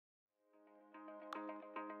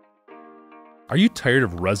Are you tired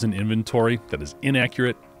of resin inventory that is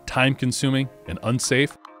inaccurate, time-consuming, and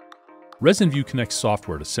unsafe? ResinView connects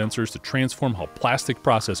software to sensors to transform how plastic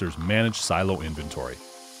processors manage silo inventory.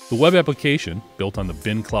 The web application, built on the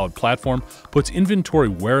Bin Cloud platform, puts inventory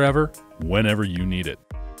wherever, whenever you need it.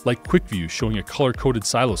 Like Quick View showing a color-coded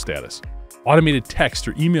silo status, automated text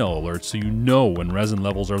or email alerts so you know when resin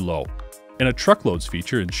levels are low, and a truckloads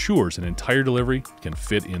feature ensures an entire delivery can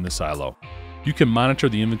fit in the silo. You can monitor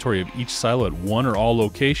the inventory of each silo at one or all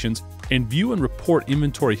locations and view and report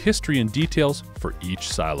inventory history and details for each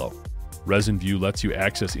silo. ResinView lets you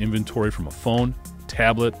access inventory from a phone,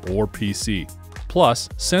 tablet, or PC. Plus,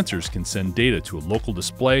 sensors can send data to a local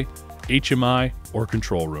display, HMI, or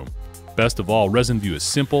control room. Best of all, ResinView is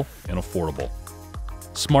simple and affordable.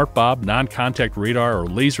 SmartBob, non-contact radar, or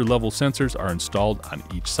laser level sensors are installed on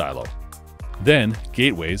each silo. Then,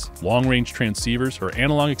 gateways, long-range transceivers, or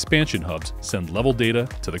analog expansion hubs send level data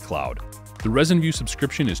to the cloud. The ResinView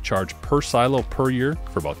subscription is charged per silo per year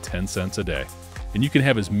for about 10 cents a day. And you can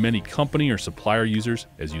have as many company or supplier users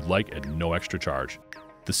as you'd like at no extra charge.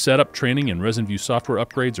 The setup, training, and ResinView software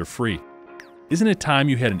upgrades are free. Isn't it time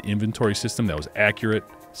you had an inventory system that was accurate,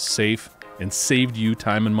 safe, and saved you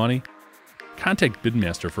time and money? Contact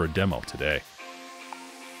BinMaster for a demo today.